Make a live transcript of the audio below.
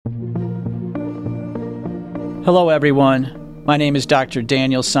Hello, everyone. My name is Dr.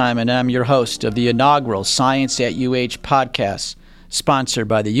 Daniel Simon, and I'm your host of the inaugural Science at UH podcast, sponsored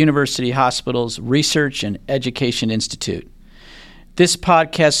by the University Hospitals Research and Education Institute. This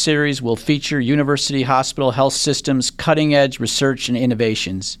podcast series will feature University Hospital Health System's cutting-edge research and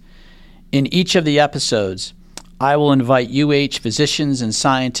innovations. In each of the episodes, I will invite UH physicians and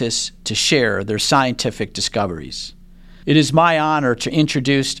scientists to share their scientific discoveries. It is my honor to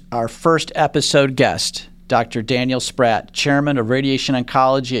introduce our first episode guest, Dr. Daniel Spratt, Chairman of Radiation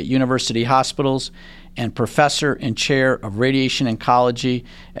Oncology at University Hospitals and Professor and Chair of Radiation Oncology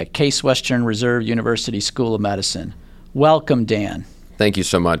at Case Western Reserve University School of Medicine. Welcome, Dan. Thank you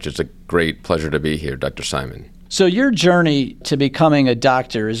so much. It's a great pleasure to be here, Dr. Simon. So your journey to becoming a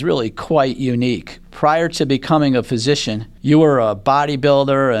doctor is really quite unique. Prior to becoming a physician, you were a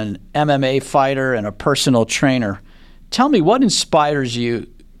bodybuilder, an MMA fighter, and a personal trainer. Tell me, what inspires you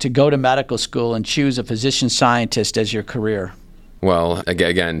to go to medical school and choose a physician scientist as your career? Well,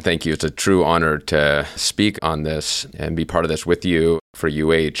 again, thank you. It's a true honor to speak on this and be part of this with you for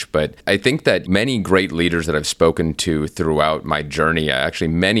UH. But I think that many great leaders that I've spoken to throughout my journey, actually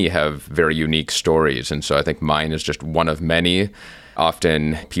many have very unique stories. And so I think mine is just one of many.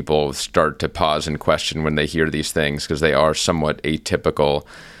 Often people start to pause and question when they hear these things because they are somewhat atypical.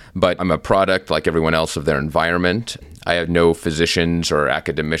 But I'm a product, like everyone else, of their environment. I have no physicians or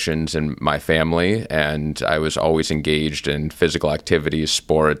academicians in my family, and I was always engaged in physical activities,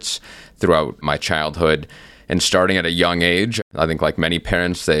 sports throughout my childhood. And starting at a young age, I think like many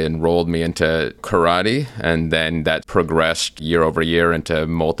parents, they enrolled me into karate, and then that progressed year over year into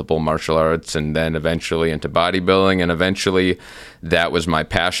multiple martial arts, and then eventually into bodybuilding, and eventually that was my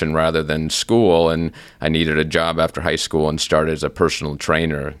passion rather than school, and I needed a job after high school and started as a personal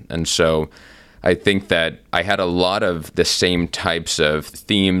trainer. And so I think that I had a lot of the same types of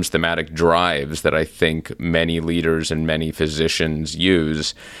themes, thematic drives that I think many leaders and many physicians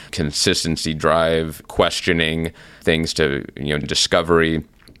use. Consistency drive, questioning, things to, discovery.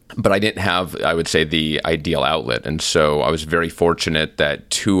 But I didn't have, I would say, the ideal outlet. And so I was very fortunate that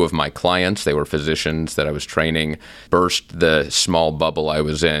two of my clients, they were physicians that I was training, burst the small bubble I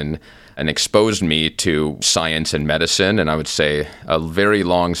was in and exposed me to science and medicine. And I would say, a very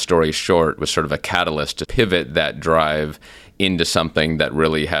long story short, was sort of a catalyst to pivot that drive into something that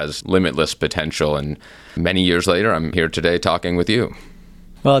really has limitless potential. And many years later, I'm here today talking with you.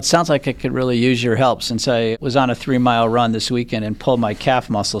 Well, it sounds like I could really use your help since I was on a 3-mile run this weekend and pulled my calf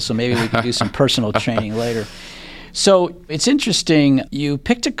muscle, so maybe we could do some personal training later. So it's interesting, you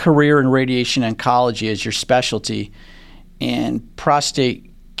picked a career in radiation oncology as your specialty and prostate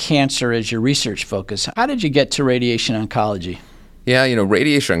cancer as your research focus. How did you get to radiation oncology? Yeah,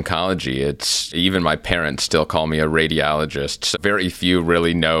 radiation oncology, it's even my parents still call me a radiologist. So very few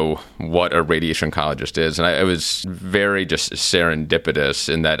really know what a radiation oncologist is. And it was very just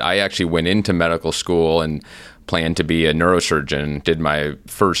serendipitous in that I actually went into medical school and planned to be a neurosurgeon, did my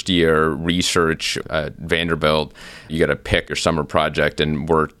first year research at Vanderbilt. You got to pick your summer project and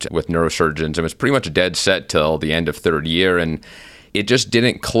worked with neurosurgeons. It was pretty much dead set till the end of third year. And it just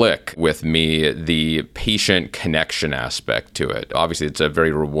didn't click with me, the patient connection aspect to it. Obviously, it's a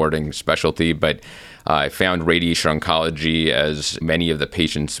very rewarding specialty, but I found radiation oncology, as many of the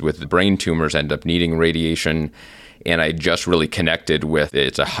patients with brain tumors end up needing radiation, and I just really connected with it.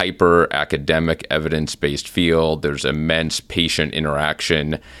 It's a hyper-academic, evidence-based field. There's immense patient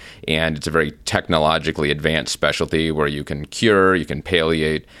interaction, and it's a very technologically advanced specialty where you can cure, you can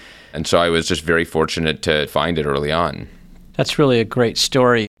palliate, and so I was just very fortunate to find it early on. That's really a great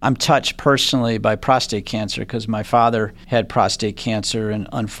story. I'm touched personally by prostate cancer because my father had prostate cancer and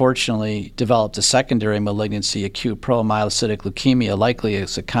unfortunately developed a secondary malignancy, acute promyelocytic leukemia, likely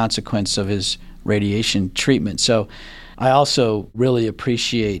as a consequence of his radiation treatment. So I also really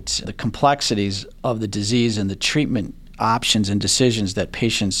appreciate the complexities of the disease and the treatment options and decisions that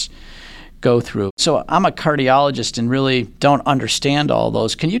patients go through. So I'm a cardiologist and really don't understand all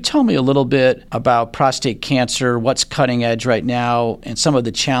those. Can you tell me a little bit about prostate cancer, what's cutting edge right now, and some of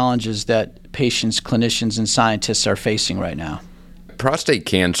the challenges that patients, clinicians, and scientists are facing right now? Prostate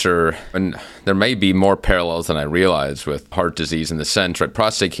cancer, and there may be more parallels than I realize with heart disease in the sense, right?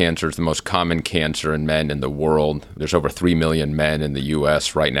 Prostate cancer is the most common cancer in men in the world. There's over 3 million men in the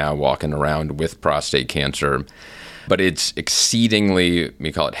U.S. right now walking around with prostate cancer. But it's exceedingly,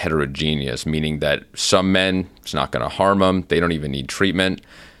 we call it heterogeneous, meaning that some men, it's not going to harm them. They don't even need treatment.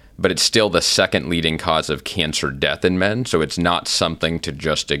 But it's still the second leading cause of cancer death in men. So it's not something to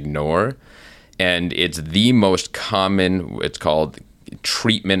just ignore. And it's the most common, it's called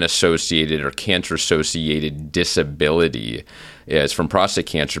treatment-associated or cancer-associated disability is from prostate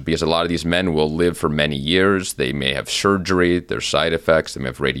cancer, because a lot of these men will live for many years. They may have surgery, there's side effects, they may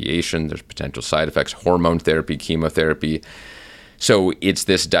have radiation, there's potential side effects, hormone therapy, chemotherapy. So it's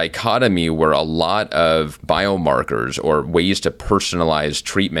this dichotomy where a lot of biomarkers or ways to personalize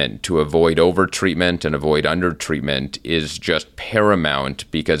treatment to avoid overtreatment and avoid undertreatment is just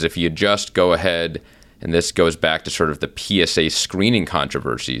paramount, because if you just go ahead, and this goes back to sort of the PSA screening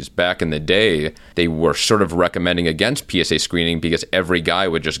controversies. Back in the day, they were sort of recommending against PSA screening because every guy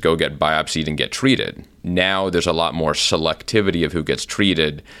would just go get biopsied and get treated. Now there's a lot more selectivity of who gets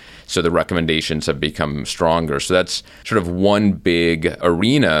treated, so the recommendations have become stronger. So that's sort of one big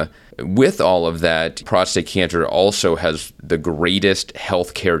arena. With all of that, prostate cancer also has the greatest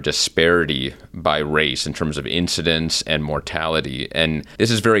healthcare disparity by race in terms of incidence and mortality. And this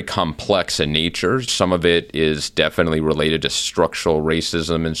is very complex in nature. Some of it is definitely related to structural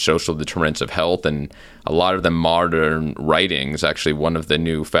racism and social determinants of health. And a lot of the modern writings, actually one of the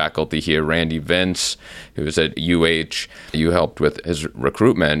new faculty here, Randy Vince, who's at UH, you helped with his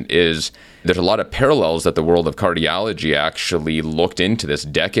recruitment, is there's a lot of parallels that the world of cardiology actually looked into this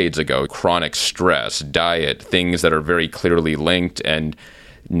decades ago. Chronic stress, diet, things that are very clearly linked. And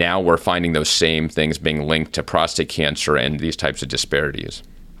now we're finding those same things being linked to prostate cancer and these types of disparities.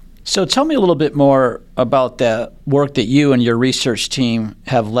 So tell me a little bit more about the work that you and your research team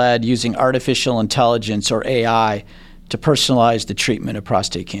have led using artificial intelligence or AI to personalize the treatment of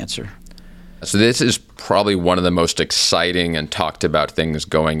prostate cancer. So this is probably one of the most exciting and talked about things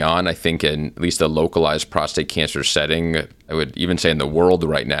going on, I think, in at least the localized prostate cancer setting. I would even say in the world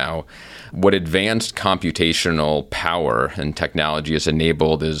right now. What advanced computational power and technology has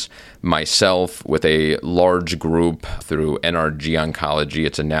enabled is myself with a large group through NRG Oncology,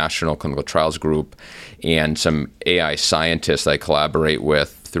 it's a national clinical trials group, and some AI scientists I collaborate with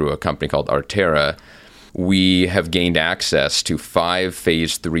through a company called Artera. We have gained access to 5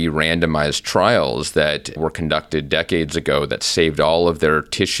 phase 3 randomized trials that were conducted decades ago that saved all of their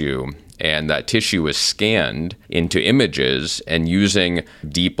tissue. And that tissue was scanned into images, and using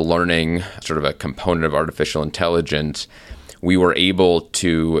deep learning, sort of a component of artificial intelligence, we were able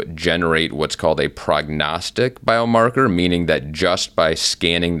to generate what's called a prognostic biomarker, meaning that just by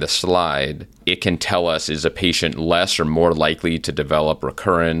scanning the slide, it can tell us, is a patient less or more likely to develop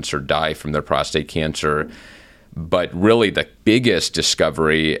recurrence or die from their prostate cancer. But really the biggest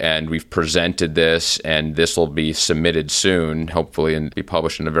discovery, and we've presented this, and this will be submitted soon, hopefully, and be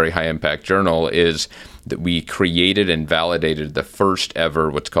published in a very high impact journal, is that we created and validated the first ever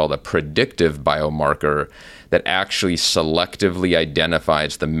what's called a predictive biomarker that actually selectively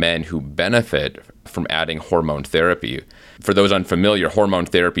identifies the men who benefit from adding hormone therapy. For those unfamiliar, hormone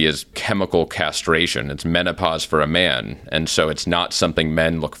therapy is chemical castration. It's menopause for a man. And so it's not something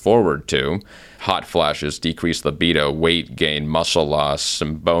men look forward to. Hot flashes, decreased libido, weight gain, muscle loss,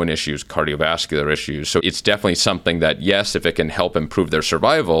 some bone issues, cardiovascular issues. So it's definitely something that, yes, if it can help improve their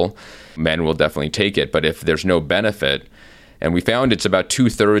survival, men will definitely take it. But if there's no benefit, and we found it's about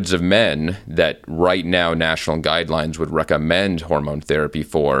 2/3 of men that right now national guidelines would recommend hormone therapy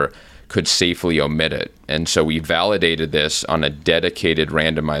for could safely omit it. And so we validated this on a dedicated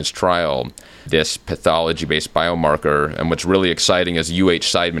randomized trial, this pathology-based biomarker. And what's really exciting is UH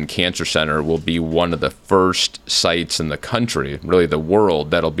Seidman Cancer Center will be one of the first sites in the country, really the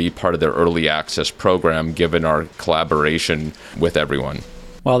world, that'll be part of their early access program, given our collaboration with everyone.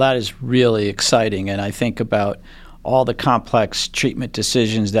 Well, that is really exciting. And I think about all the complex treatment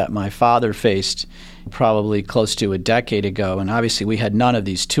decisions that my father faced probably close to a decade ago. And obviously we had none of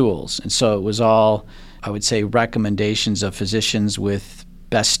these tools. And so it was all, I would say, recommendations of physicians with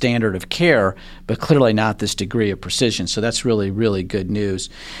best standard of care, but clearly not this degree of precision. So that's really, really good news.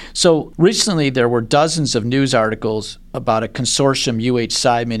 So recently there were dozens of news articles about a consortium UH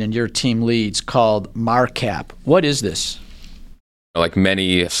Seidman and your team leads called MARCAP. What is this? Like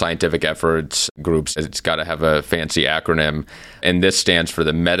many scientific efforts groups, it's got to have a fancy acronym. And this stands for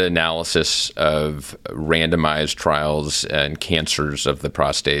the meta-analysis of randomized trials and cancers of the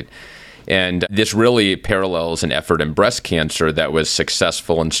prostate. And this really parallels an effort in breast cancer that was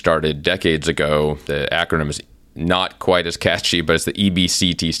successful and started decades ago. The acronym is not quite as catchy, but it's the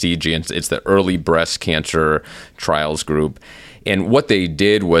EBCTCG. It's the Early Breast Cancer Trials Group. And what they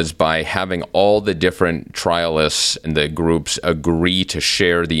did was, by having all the different trialists and the groups agree to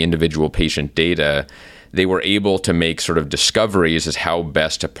share the individual patient data, they were able to make sort of discoveries as how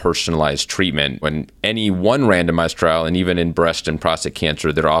best to personalize treatment. When any one randomized trial, and even in breast and prostate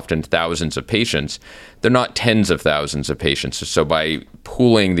cancer, there are often thousands of patients. They're not tens of thousands of patients. So by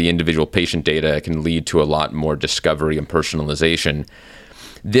pooling the individual patient data, it can lead to a lot more discovery and personalization.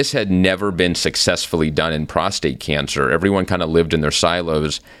 this had never been successfully done in prostate cancer. Everyone kind of lived in their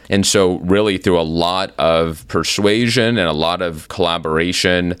silos. And so really through a lot of persuasion and a lot of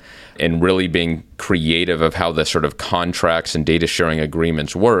collaboration and really being creative of how the sort of contracts and data sharing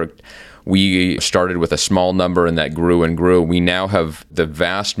agreements worked, we started with a small number and that grew and grew. We now have the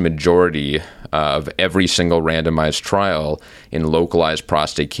vast majority of every single randomized trial in localized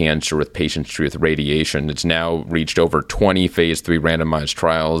prostate cancer with patients treated with radiation. It's now reached over 20 phase 3 randomized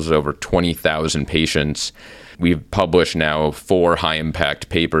trials, over 20,000 patients. We've published now 4 high-impact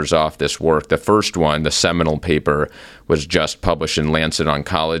papers off this work. The first one, the seminal paper, was just published in Lancet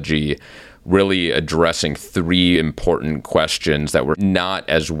Oncology, really addressing 3 important questions that were not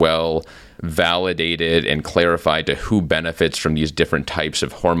as well validated and clarified to who benefits from these different types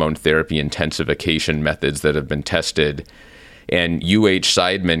of hormone therapy intensification methods that have been tested. And UH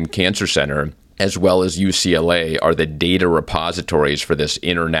Seidman Cancer Center, as well as UCLA, are the data repositories for this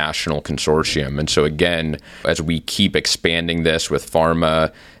international consortium. And so again, as we keep expanding this with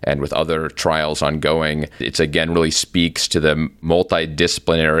pharma and with other trials ongoing, it's again really speaks to the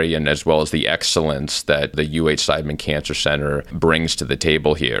multidisciplinary and as well as the excellence that the UH Seidman Cancer Center brings to the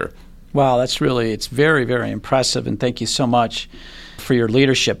table here. Wow, it's very, very impressive. And thank you so much for your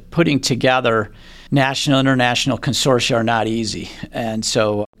leadership. Putting together national, international consortia are not easy. And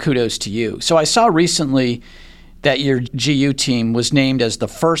so kudos to you. So I saw recently that your GU team was named as the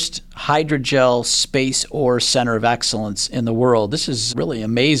first hydrogel space ore center of excellence in the world. This is really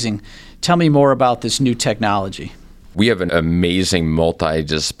amazing. Tell me more about this new technology. We have an amazing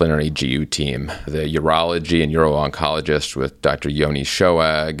multidisciplinary GU team, the urology and uro-oncologist with Dr. Yoni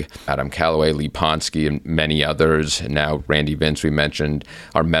Shoag, Adam Calloway, Lee Ponsky, and many others. And now Randy Vince, we mentioned.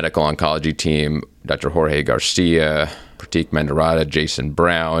 Our medical oncology team, Dr. Jorge Garcia, Pratik Mendarada, Jason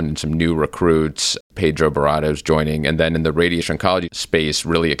Brown, and some new recruits. Pedro Barado's joining. And then in the radiation oncology space,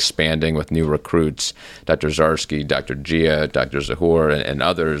 really expanding with new recruits, Dr. Zarsky, Dr. Gia, Dr. Zahur, and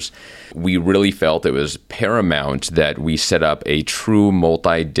others. We really felt it was paramount that we set up a true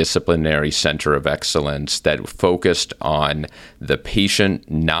multidisciplinary center of excellence that focused on the patient,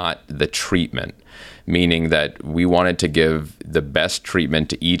 not the treatment. Meaning that we wanted to give the best treatment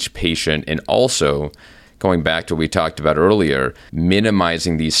to each patient and also, going back to what we talked about earlier,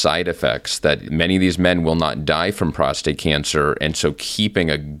 minimizing these side effects that many of these men will not die from prostate cancer. And so keeping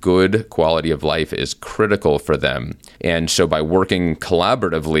a good quality of life is critical for them. And so by working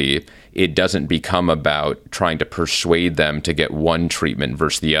collaboratively, it doesn't become about trying to persuade them to get one treatment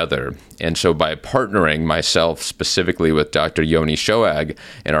versus the other. And so by partnering myself specifically with Dr. Yoni Shoag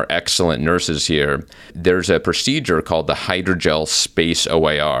and our excellent nurses here, there's a procedure called the hydrogel space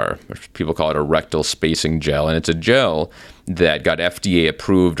OAR. People call it a rectal spacing gel. And it's a gel that got FDA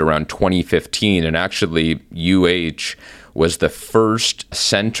approved around 2015. And actually, UH was the first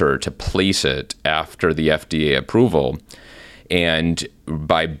center to place it after the FDA approval. And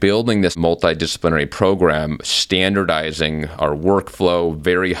by building this multidisciplinary program, standardizing our workflow,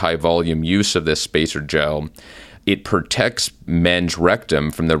 very high volume use of this spacer gel, it protects men's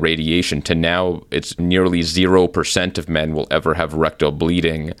rectum from the radiation to now it's nearly 0% of men will ever have rectal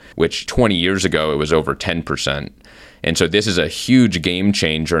bleeding, which 20 years ago it was over 10%. And so this is a huge game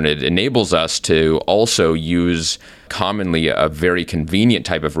changer, and it enables us to also use commonly a very convenient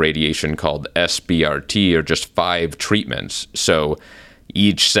type of radiation called SBRT, or just 5 treatments. So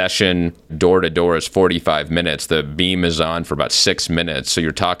each session, door to door, is 45 minutes. The beam is on for about 6 minutes. So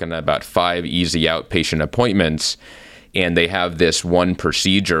you're talking about 5 easy outpatient appointments. And they have this one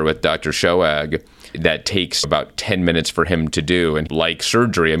procedure with Dr. Shoag that takes about 10 minutes for him to do. And like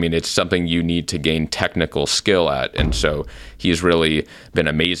surgery, I mean, it's something you need to gain technical skill at. And so he's really been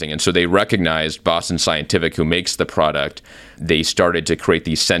amazing. And so they recognized Boston Scientific, who makes the product. They started to create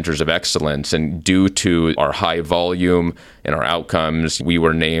these centers of excellence. And due to our high volume and our outcomes, we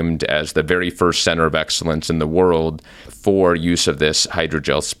were named as the very first center of excellence in the world for use of this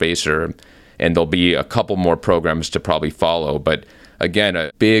hydrogel spacer. And there'll be a couple more programs to probably follow. But again, a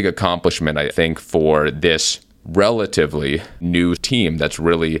big accomplishment, I think, for this relatively new team that's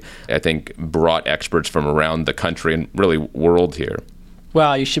really, I think, brought experts from around the country and really world here.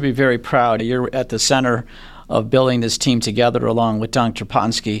 Well, you should be very proud. You're at the center of building this team together along with Dr.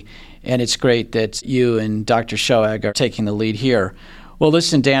 Ponsky, and it's great that you and Dr. Shoag are taking the lead here. Well,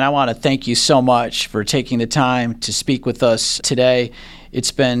 listen, Dan, I want to thank you so much for taking the time to speak with us today.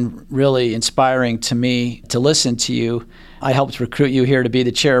 It's been really inspiring to me to listen to you. I helped recruit you here to be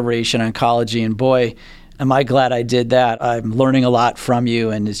the chair of radiation oncology, and boy, am I glad I did that. I'm learning a lot from you,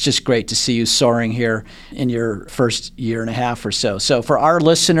 and it's just great to see you soaring here in your first year and a half or so. So for our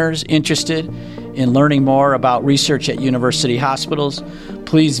listeners interested in learning more about research at university hospitals,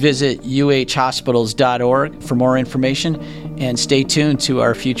 please visit uhhospitals.org for more information and stay tuned to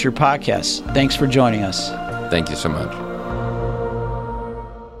our future podcasts. Thanks for joining us. Thank you so much.